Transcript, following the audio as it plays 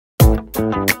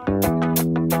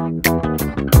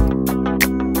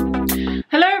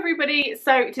everybody,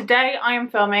 so today I am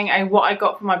filming a what I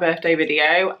got for my birthday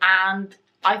video, and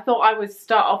I thought I would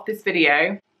start off this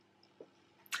video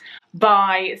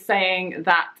by saying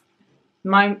that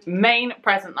my main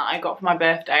present that I got for my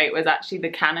birthday was actually the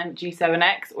Canon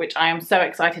G7X, which I am so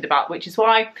excited about, which is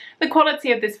why the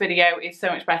quality of this video is so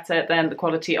much better than the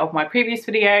quality of my previous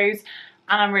videos,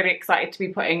 and I'm really excited to be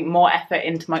putting more effort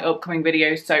into my upcoming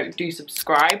videos, so do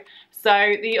subscribe.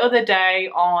 So the other day,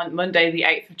 on Monday the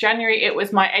 8th of January, it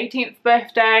was my 18th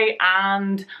birthday,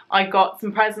 and I got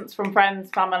some presents from friends,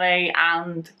 family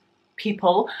and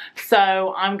people.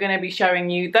 So I'm going to be showing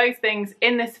you those things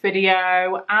in this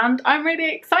video, and I'm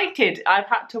really excited. I've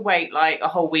had to wait like a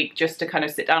whole week just to kind of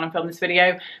sit down and film this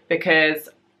video because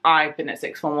I've been at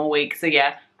sixth form all week, so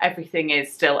yeah, everything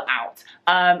is still out.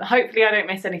 Hopefully I don't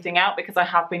miss anything out because I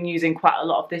have been using quite a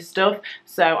lot of this stuff,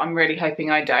 so I'm really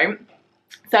hoping I don't.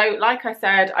 So like I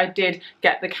said, I did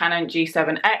get the Canon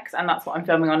G7X, and that's what I'm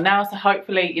filming on now, so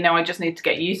hopefully, you know, I just need to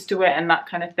get used to it and that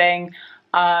kind of thing.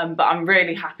 But I'm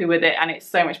really happy with it, and it's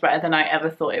so much better than I ever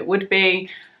thought it would be.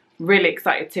 Really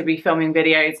excited to be filming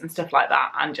videos and stuff like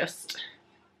that, and just,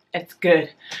 it's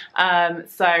good.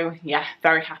 So yeah,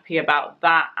 very happy about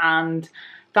that, and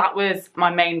that was my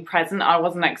main present. I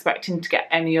wasn't expecting to get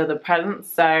any other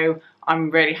presents, so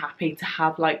I'm really happy to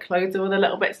have like loads of other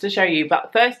little bits to show you.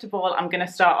 But first of all, I'm going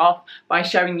to start off by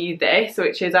showing you this,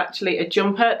 which is actually a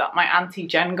jumper that my auntie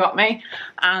Jen got me,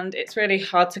 and it's really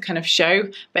hard to kind of show,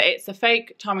 but it's a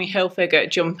fake Tommy Hilfiger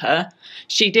jumper.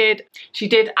 She did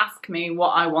ask me what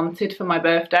I wanted for my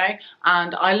birthday,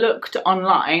 and I looked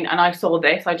online and I saw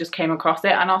this. I just came across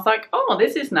it and I was like, oh,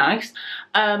 this is nice.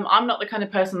 I'm not the kind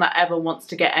of person that ever wants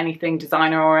to get anything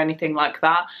designer or anything like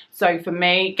that, so for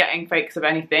me, getting fakes of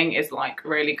anything is like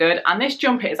really good, and this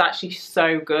jumper is actually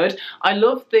so good. I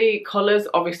love the colours,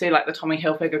 obviously, like the Tommy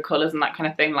Hilfiger colours and that kind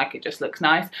of thing, like it just looks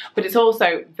nice, but it's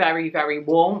also very, very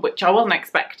warm, which I wasn't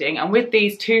expecting. And with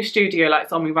these two studio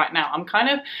lights on me right now, I'm kind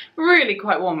of really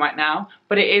quite warm right now,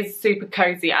 but it is super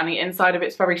cozy, and the inside of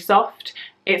it's very soft.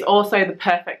 It's also the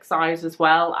perfect size as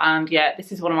well, and yeah,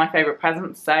 this is one of my favourite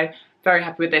presents, so very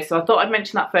happy with this. So I thought I'd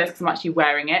mention that first because I'm actually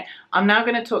wearing it. I'm now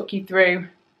going to talk you through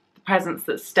the presents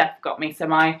that Steph got me. So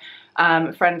my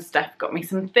friend Steph got me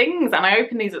some things, and I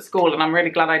opened these at school, and I'm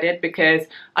really glad I did because,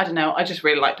 I don't know, I just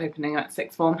really liked opening at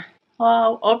sixth form.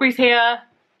 Well, Aubrey's here.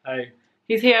 Hey.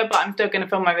 He's here, but I'm still going to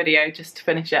film my video just to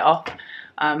finish it off.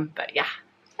 But yeah.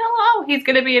 Hello, he's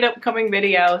going to be in upcoming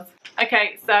videos.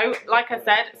 Okay, so like I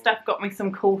said, Steph got me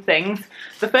some cool things.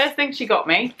 The first thing she got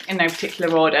me, in no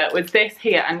particular order, was this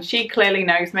here, and she clearly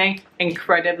knows me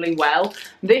incredibly well.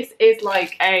 This is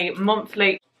like a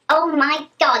monthly... Oh my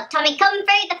god, Tommy, come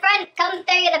through the front, come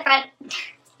through the front.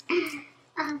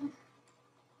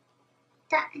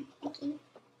 Thank you.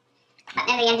 That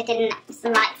nearly ended in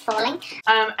some light falling.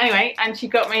 Anyway, and she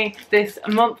got me this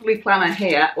monthly planner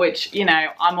here, which, you know,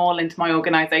 I'm all into my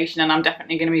organisation, and I'm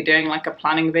definitely going to be doing like a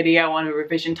planning video on a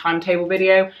revision timetable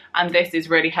video, and this is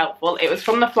really helpful. It was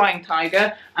from the Flying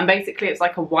Tiger, and basically it's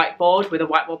like a whiteboard with a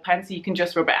whiteboard pen, so you can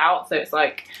just rub it out, so it's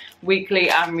like weekly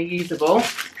and reusable.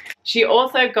 She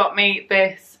also got me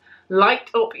this Light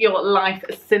Up Your Life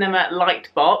cinema light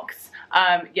box.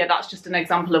 Yeah, that's just an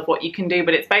example of what you can do,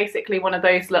 but it's basically one of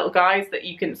those little guys that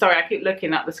you can, sorry, I keep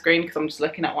looking at the screen because I'm just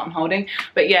looking at what I'm holding,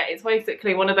 but yeah, it's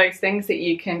basically one of those things that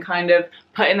you can kind of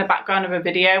put in the background of a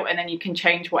video, and then you can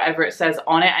change whatever it says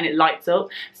on it and it lights up.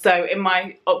 So in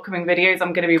my upcoming videos,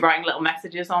 I'm going to be writing little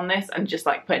messages on this and just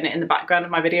like putting it in the background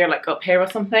of my video, like up here or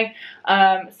something.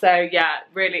 So yeah,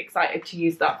 really excited to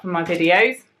use that for my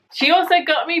videos. She also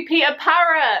got me Peter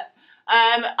Parrot.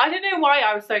 I don't know why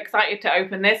I was so excited to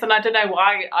open this, and I don't know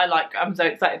why I'm so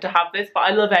excited to have this, but I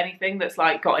love anything that's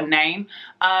like got a name.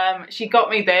 She got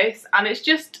me this, and it's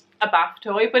just a bath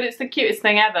toy, but it's the cutest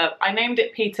thing ever. I named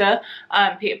it Peter,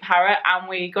 Peter Parrot, and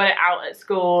we got it out at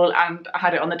school, and I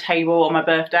had it on the table on my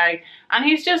birthday, and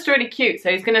he's just really cute.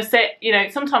 So he's gonna sit, you know,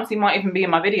 sometimes he might even be in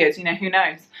my videos, you know, who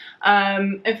knows.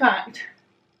 In fact,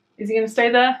 is he gonna stay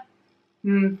there?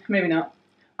 Maybe not.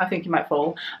 I think he might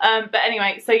fall. But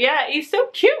anyway, so yeah, he's so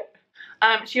cute.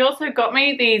 She also got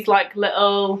me these like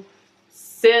little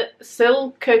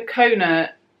silk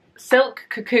cocoons.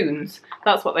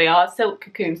 That's what they are, silk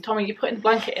cocoons. Tommy, you're putting the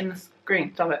blanket in the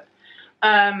screen, stop it.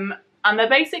 And they're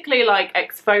basically like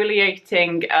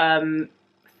exfoliating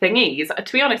thingies.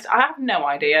 To be honest, I have no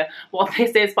idea what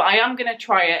this is, but I am going to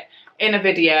try it in a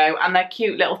video, and they're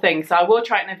cute little things, so I will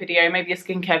try it in a video, maybe a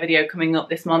skincare video coming up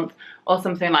this month or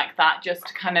something like that, just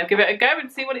to kind of give it a go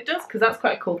and see what it does, because that's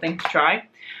quite a cool thing to try.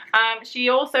 She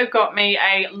also got me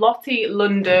a Lottie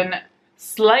London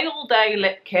Slay All Day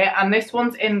lip kit, and this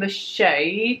one's in the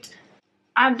shade,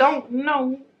 I don't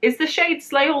know, Is the shade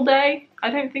Slay All Day? I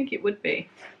don't think it would be.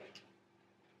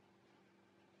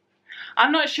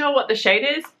 I'm not sure what the shade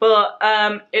is, but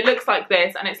it looks like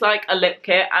this, and it's like a lip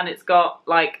kit, and it's got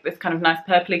like this kind of nice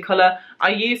purpley colour. I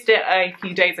used it a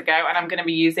few days ago, and I'm going to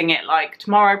be using it like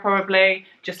tomorrow probably,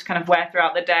 just to kind of wear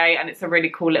throughout the day, and it's a really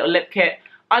cool little lip kit.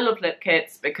 I love lip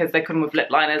kits because they come with lip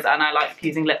liners, and I like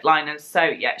using lip liners. So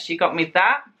yeah, she got me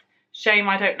that. Shame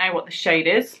I don't know what the shade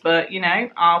is, but you know,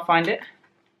 I'll find it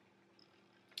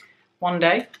one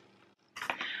day.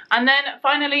 And then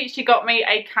finally she got me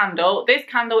a candle. This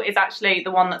candle is actually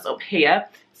the one that's up here.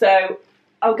 So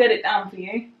I'll get it down for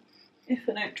you if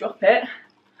I don't drop it.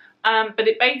 But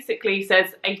it basically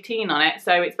says 18 on it.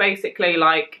 So it's basically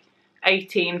like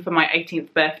 18 for my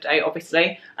 18th birthday,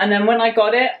 obviously. And then when I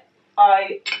got it,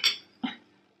 I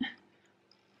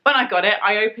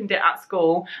opened it at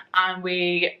school, and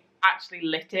we actually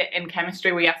lit it in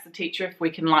chemistry. We asked the teacher if we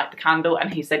can light the candle,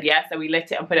 and he said yes. So we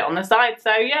lit it and put it on the side.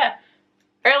 So yeah.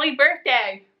 Early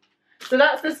birthday. So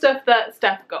that's the stuff that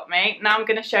Steph got me. Now I'm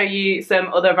going to show you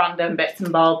some other random bits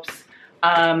and bobs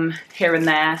here and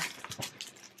there,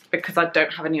 because I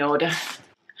don't have any order.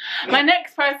 My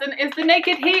next present is the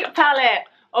Naked Heat palette.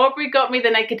 Aubrey got me the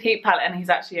Naked Heat palette, and he's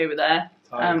actually over there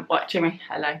watching me.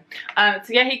 Hello.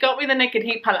 So yeah, he got me the Naked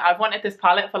Heat palette. I've wanted this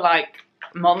palette for like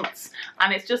months,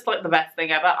 and it's just like the best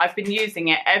thing ever. I've been using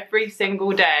it every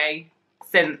single day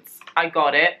since I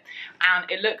got it, and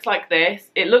it looks like this.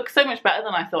 It looks so much better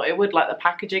than I thought it would. Like the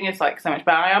packaging is like so much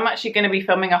better. I am actually going to be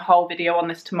filming a whole video on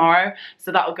this tomorrow,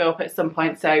 so that will go up at some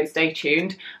point, so stay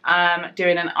tuned.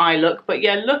 Doing an eye look, but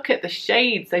yeah, look at the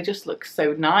shades, they just look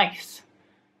so nice.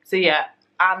 So yeah,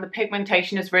 and the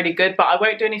pigmentation is really good, but I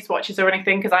won't do any swatches or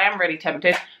anything because I am really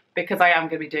tempted, because I am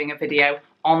going to be doing a video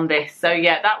on this. So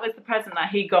yeah, that was the present that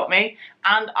he got me,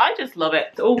 and I just love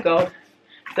it. Oh god.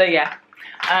 So yeah,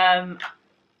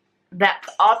 that's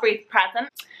Aubrey's present.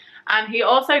 And he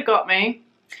also got me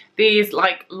these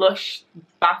like Lush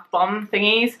bath bomb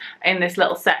thingies in this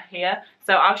little set here.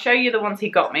 So I'll show you the ones he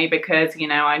got me, because you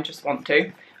know, I just want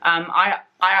to. I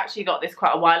actually got this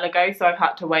quite a while ago, so I've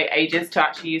had to wait ages to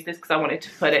actually use this because I wanted to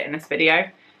put it in this video.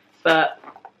 But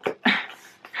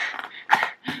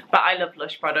I love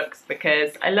Lush products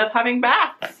because I love having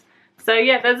baths. So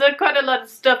yeah, there's quite a lot of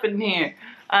stuff in here.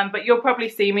 But you'll probably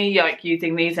see me like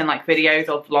using these in like videos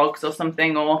or vlogs or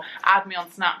something, or add me on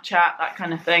Snapchat, that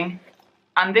kind of thing.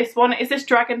 And this one, is this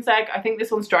Dragon's Egg? I think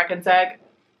this one's Dragon's Egg.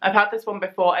 I've had this one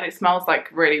before, and it smells like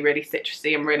really, really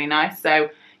citrusy and really nice. So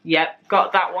yeah,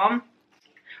 got that one.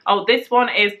 Oh, this one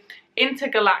is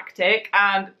Intergalactic,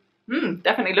 and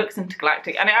definitely looks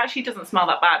intergalactic, and it actually doesn't smell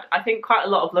that bad. I think quite a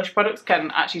lot of Lush products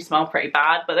can actually smell pretty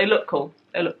bad, but they look cool.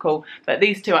 They look cool. But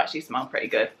these two actually smell pretty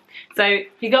good. So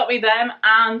he got me them,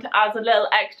 and as a little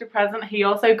extra present, he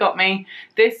also got me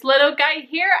this little guy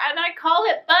here, and I call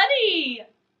it Bunny.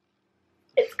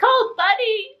 It's called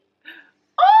Bunny.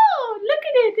 Oh, look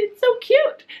at it. It's so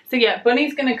cute. So yeah,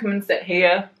 Bunny's going to come and sit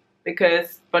here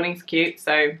because Bunny's cute,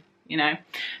 so you know.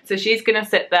 So she's gonna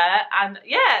sit there, and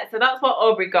yeah, so that's what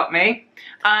Aubrey got me.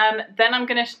 Then I'm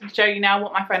gonna show you now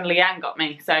what my friend Leanne got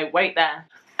me, so wait there.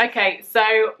 Okay,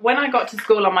 so when I got to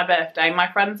school on my birthday, my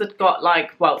friends had got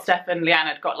like, well, Steph and Leanne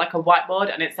had got like a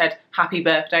whiteboard, and it said happy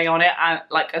birthday on it, and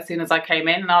like as soon as I came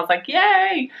in, and I was like,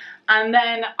 yay. And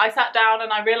then I sat down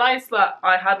and I realized that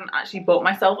I hadn't actually bought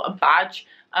myself a badge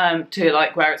to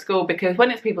like wear at school, because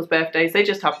when it's people's birthdays they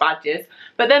just have badges.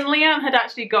 But then Leanne had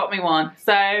actually got me one,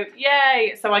 so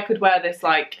yay. So I could wear this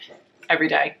like every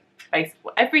day.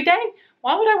 Every day?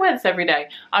 Why would I wear this every day?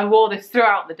 I wore this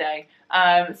throughout the day.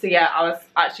 So yeah, I was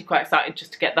actually quite excited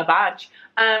just to get the badge.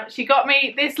 She got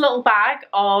me this little bag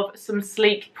of some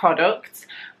Sleek products,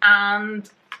 and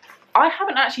I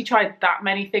haven't actually tried that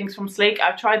many things from Sleek.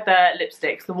 I've tried their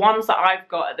lipsticks. The ones that I've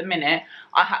got at the minute,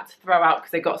 I had to throw out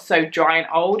because they got so dry and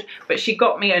old. But she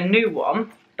got me a new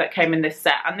one that came in this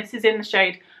set, and this is in the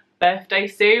shade Birthday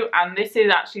Suit, and this is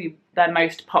actually their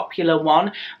most popular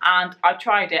one, and I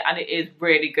tried it and it is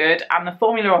really good, and the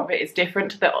formula of it is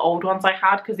different to the old ones I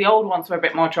had, because the old ones were a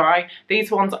bit more dry.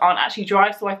 These ones aren't actually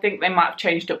dry, so I think they might have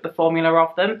changed up the formula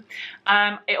of them.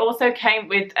 It also came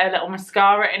with a little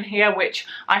mascara in here, which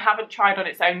I haven't tried on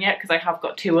its own yet because I have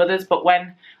got two others, but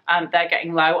when they're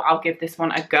getting low, I'll give this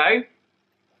one a go.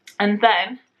 And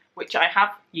then, which I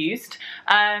have used,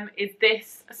 is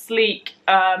this Sleek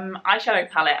eyeshadow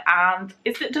palette, and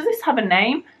does this have a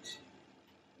name?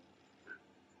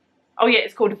 Oh yeah,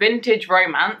 it's called Vintage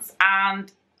Romance,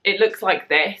 and it looks like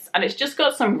this, and it's just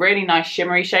got some really nice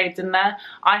shimmery shades in there.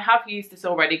 I have used this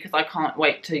already because I can't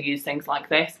wait to use things like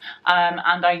this,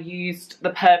 and I used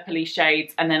the purpley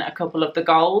shades and then a couple of the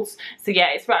golds. So yeah,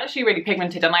 it's actually really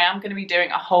pigmented, and I am going to be doing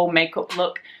a whole makeup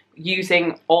look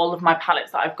using all of my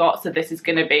palettes that I've got, so this is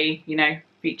going to be, you know,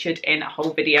 featured in a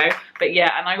whole video. But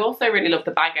yeah, and I also really love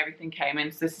the bag everything came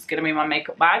in, so this is going to be my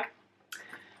makeup bag.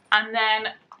 And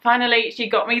then finally she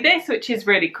got me this, which is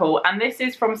really cool, and this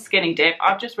is from Skinny Dip.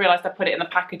 I've just realised I put it in the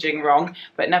packaging wrong,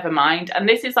 but never mind. And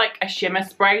this is like a shimmer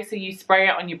spray, so you spray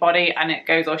it on your body and it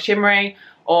goes all shimmery,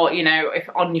 or, you know, if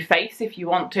on your face if you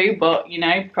want to, but, you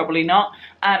know, probably not.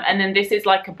 And then this is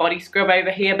like a body scrub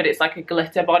over here, but it's like a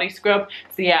glitter body scrub.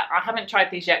 So yeah, I haven't tried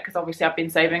these yet because obviously I've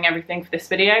been saving everything for this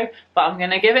video, but I'm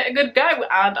gonna give it a good go,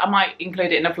 and I might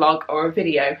include it in a vlog or a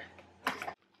video.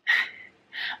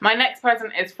 My next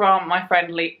present is from my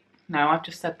friend No, I've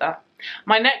just said that.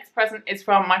 My next present is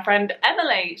from my friend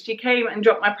Emily. She came and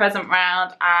dropped my present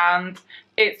round, and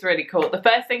it's really cool. The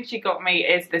first thing she got me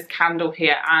is this candle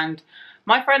here, and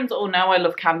my friends all know I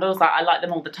love candles. Like, I light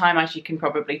them all the time, as you can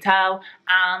probably tell,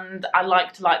 and I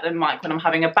like to light them like when I'm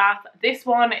having a bath. This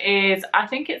one is, I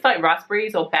think it's like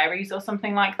raspberries or berries or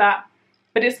something like that,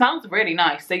 but it smells really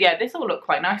nice. So yeah, this will look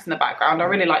quite nice in the background. I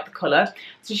really like the colour.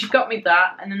 So she got me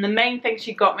that, and then the main thing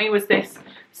she got me was this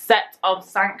set of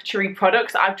Sanctuary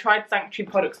products. I've tried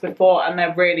Sanctuary products before and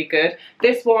they're really good.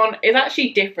 This one is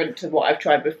actually different to what I've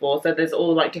tried before, so there's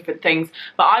all like different things,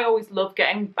 but I always love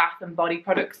getting bath and body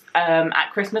products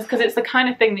at Christmas, because it's the kind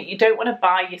of thing that you don't want to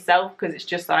buy yourself, because it's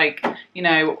just like, you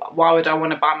know, why would I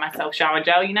want to buy myself shower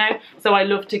gel, you know? So I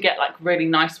love to get like really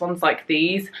nice ones like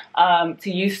these to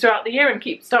use throughout the year and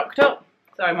keep stocked up.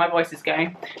 Sorry, my voice is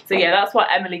going. So yeah, that's what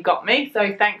Emily got me,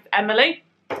 so thanks Emily.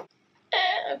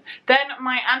 Then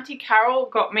my Auntie Carol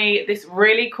got me this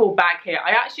really cool bag here.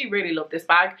 I actually really love this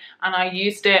bag, and I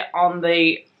used it on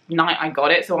the night I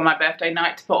got it, so on my birthday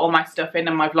night, to put all my stuff in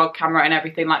and my vlog camera and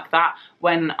everything like that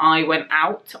when I went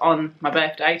out on my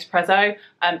birthday to Prezzo.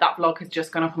 And that vlog has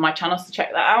just gone up on my channel, so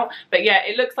check that out. But yeah,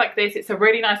 it looks like this. It's a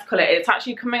really nice colour. It's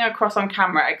actually coming across on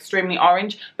camera extremely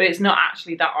orange, but it's not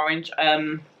actually that orange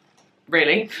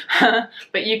really.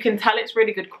 But you can tell it's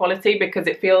really good quality because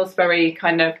it feels very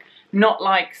kind of not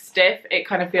like stiff. It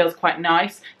kind of feels quite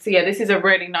nice. So yeah, this is a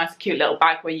really nice cute little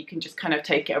bag where you can just kind of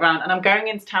take it around, and I'm going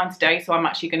into town today, so I'm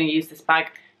actually going to use this bag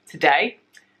today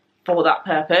for that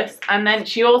purpose. And then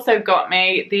she also got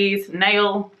me these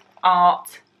nail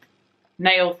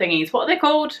thingies. What are they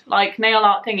called? Like nail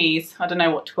art thingies. I don't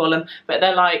know what to call them, but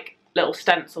they're like little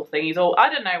stencil thingies, or I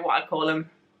don't know what I call them,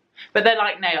 but they're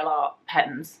like nail art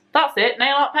pens. That's it,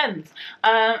 nail art pens.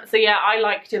 So yeah, I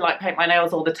like to like paint my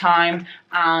nails all the time,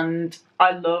 and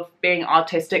I love being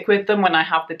artistic with them when I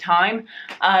have the time.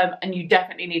 And you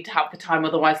definitely need to have the time,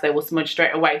 otherwise they will smudge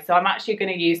straight away. So I'm actually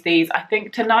going to use these, I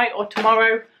think tonight or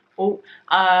tomorrow,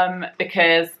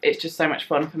 because it's just so much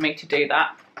fun for me to do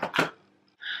that.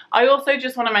 I also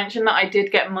just want to mention that I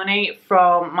did get money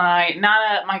from my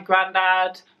nana, my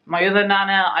granddad, my other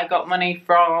nana. I got money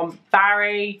from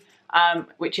Barry,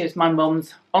 which is my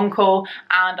mum's uncle,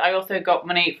 and I also got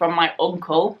money from my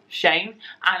uncle Shane,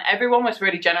 and everyone was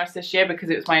really generous this year because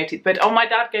it was my 18th birthday. Oh, my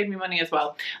dad gave me money as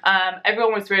well.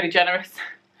 Everyone was really generous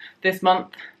this month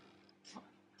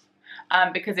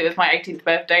because it was my 18th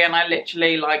birthday, and I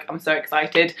literally, like, I'm so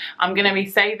excited. I'm going to be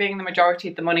saving the majority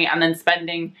of the money and then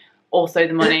spending also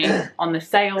the money on the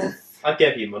sales. I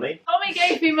gave you money. Tommy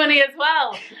gave me money as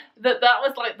well. That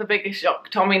was like the biggest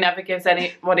shock. Tommy never gives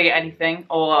anybody anything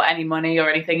or any money or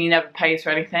anything. He never pays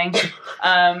for anything.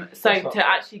 So to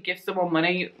actually give someone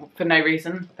money for no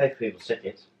reason. I pay for people's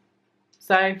tickets.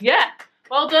 So yeah,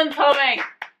 well done Tommy.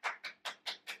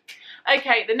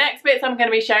 Okay, the next bits I'm going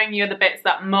to be showing you are the bits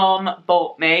that Mum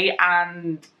bought me,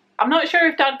 and I'm not sure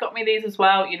if Dad got me these as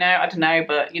well, you know, I don't know,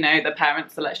 but you know, they're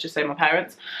parents, so let's just say my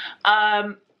parents.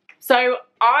 So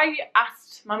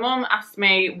my mum asked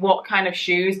me what kind of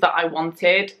shoes that I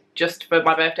wanted just for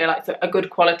my birthday, like a good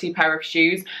quality pair of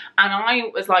shoes, and I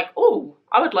was like, oh,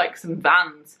 I would like some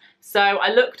Vans. So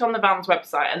I looked on the Vans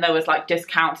website, and there was like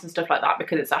discounts and stuff like that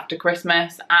because it's after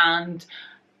Christmas, and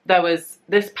there was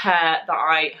this pair that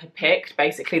I had picked,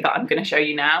 basically, that I'm going to show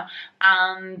you now,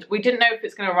 and we didn't know if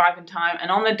it's going to arrive in time.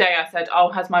 And on the day I said, oh,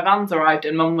 has my Vans arrived?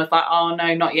 And Mum was like, oh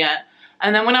no, not yet.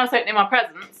 And then when I was opening my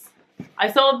presents,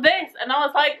 I saw this and I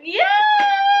was like,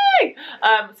 yay!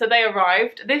 So they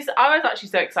arrived. I was actually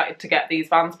so excited to get these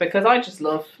Vans because I just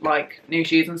love like new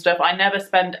shoes and stuff. I never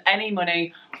spend any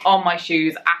money on my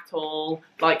shoes at all.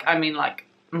 Like, I mean, like,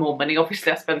 more money,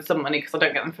 obviously I spend some money because I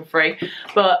don't get them for free,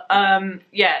 but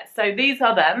yeah, so these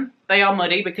are them. They are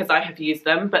muddy because I have used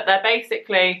them, but they're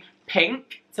basically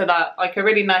pink, so that like a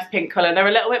really nice pink colour. They're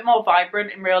a little bit more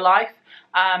vibrant in real life,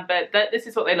 but this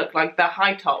is what they look like. They're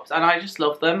high tops, and I just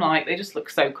love them. Like, they just look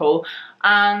so cool,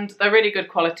 and they're really good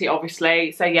quality,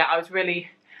 obviously. So yeah, I was really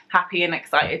happy and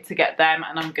excited to get them,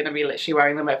 and I'm going to be literally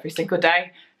wearing them every single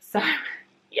day. So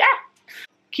yeah.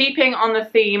 Keeping on the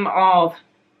theme of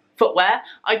footwear,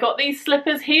 I got these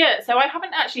slippers here. So I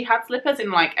haven't actually had slippers in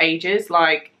like ages,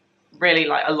 like really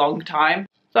like a long time.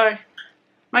 Sorry,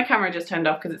 my camera just turned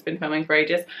off because it's been filming for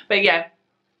ages. But yeah,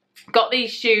 got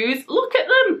these shoes. Look at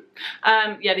them.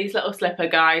 Yeah, these little slipper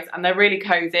guys, and they're really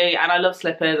cozy, and I love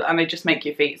slippers, and they just make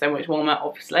your feet so much warmer,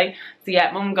 obviously. So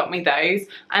yeah, mum got me those.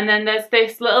 And then there's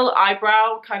this little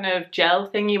eyebrow kind of gel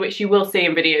thingy, which you will see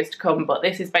in videos to come, but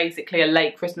this is basically a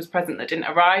late Christmas present that didn't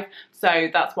arrive, so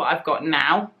that's what I've got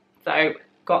now. So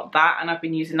got that, and I've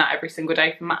been using that every single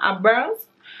day for my eyebrows.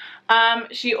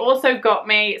 She also got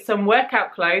me some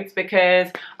workout clothes because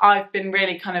I've been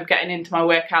really kind of getting into my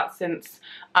workout since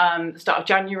the start of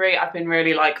January. I've been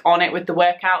really like on it with the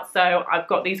workout, so I've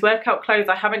got these workout clothes.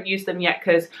 I haven't used them yet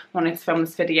because I wanted to film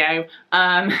this video,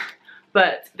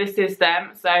 but this is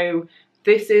them. So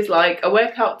this is like a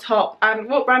workout top, and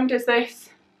what brand is this?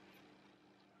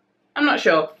 I'm not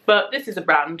sure, but this is a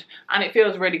brand, and it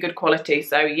feels really good quality,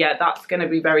 so yeah, that's going to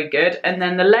be very good. And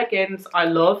then the leggings I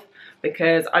love,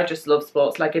 because I just love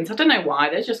sports leggings. I don't know why,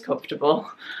 they're just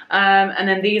comfortable. And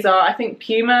then these are, I think,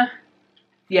 Puma.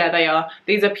 Yeah, they are.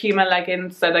 These are Puma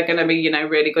leggings, so they're going to be, you know,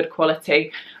 really good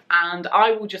quality. And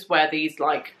I will just wear these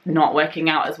like not working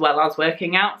out as well as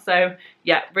working out. So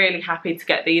yeah, really happy to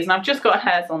get these. And I've just got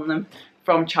hairs on them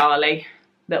from Charlie.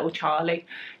 Little Charlie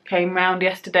came round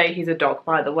yesterday. He's a dog,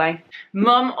 by the way.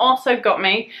 Mum also got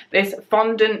me this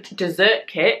fondant dessert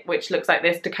kit, which looks like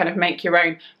this, to kind of make your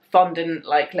own fondant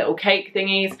like little cake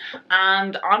thingies,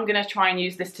 and I'm gonna try and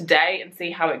use this today and see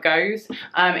how it goes,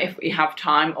 if we have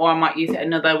time, or I might use it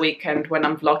another weekend when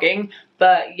I'm vlogging.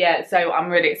 But yeah, so I'm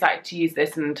really excited to use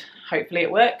this, and hopefully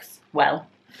it works well.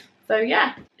 So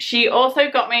yeah, she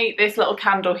also got me this little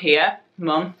candle here,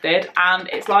 Mum did, and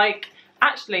it's like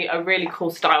actually a really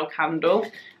cool style candle.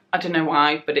 I don't know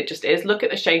why, but it just is. Look at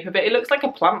the shape of it. It looks like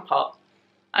a plant pot,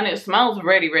 and it smells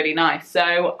really, really nice.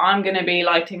 So I'm going to be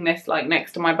lighting this like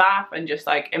next to my bath and just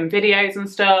like in videos and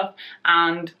stuff.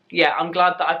 And yeah, I'm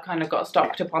glad that I've kind of got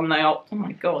stocked up on the, oh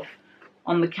my God,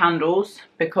 on the candles,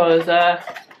 because I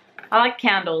like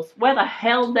candles. Where the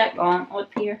hell that gone?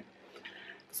 Up here.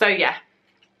 So yeah,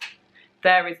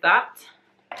 there is that.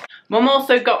 Mum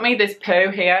also got me this poo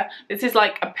here. This is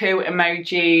like a poo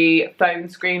emoji phone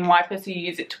screen wiper, so you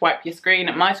use it to wipe your screen.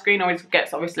 And my screen always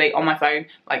gets, obviously, on my phone,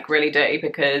 like really dirty,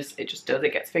 because it just does.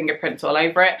 It gets fingerprints all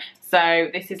over it. So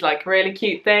this is like a really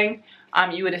cute thing.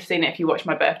 You would have seen it if you watched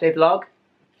my birthday vlog.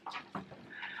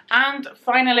 And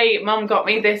finally, Mum got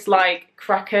me this like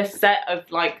cracker set of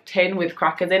like tin with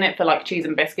crackers in it for like cheese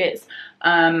and biscuits,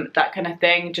 that kind of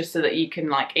thing, just so that you can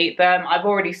like eat them. I've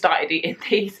already started eating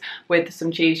these with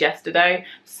some cheese yesterday,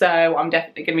 so I'm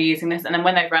definitely going to be using this. And then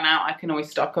when they've run out, I can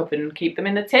always stock up and keep them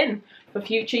in the tin for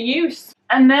future use.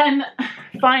 And then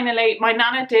finally, my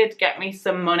nana did get me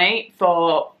some money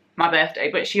for my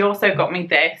birthday, but she also got me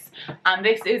this, and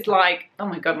this is like, oh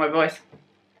my God, my voice.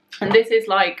 And this is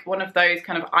like one of those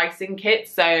kind of icing kits.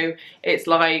 So it's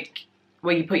like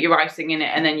where you put your icing in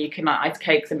it, and then you can like ice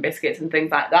cakes and biscuits and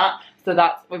things like that. So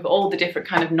that's with all the different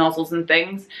kind of nozzles and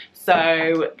things.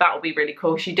 So that will be really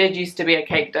cool. She did used to be a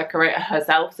cake decorator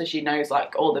herself, so she knows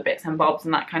like all the bits and bobs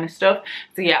and that kind of stuff.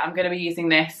 So yeah, I'm going to be using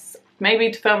this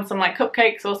maybe to film some like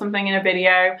cupcakes or something in a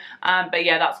video. But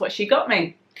yeah, that's what she got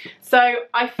me. So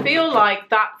I feel like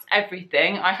that's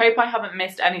everything. I hope I haven't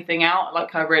missed anything out.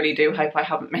 Like, I really do hope I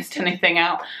haven't missed anything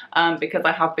out, because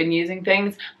I have been using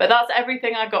things. But that's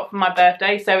everything I got for my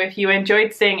birthday. So if you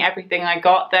enjoyed seeing everything I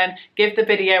got, then give the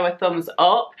video a thumbs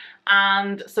up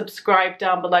and subscribe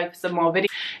down below for some more videos.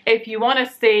 If you want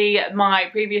to see my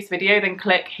previous video, then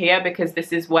click here, because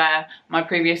this is where my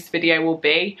previous video will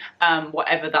be,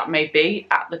 whatever that may be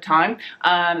at the time.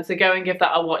 So go and give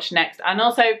that a watch next, and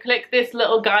also click this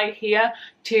little guy here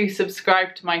to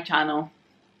subscribe to my channel.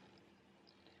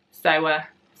 So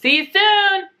see you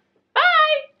soon.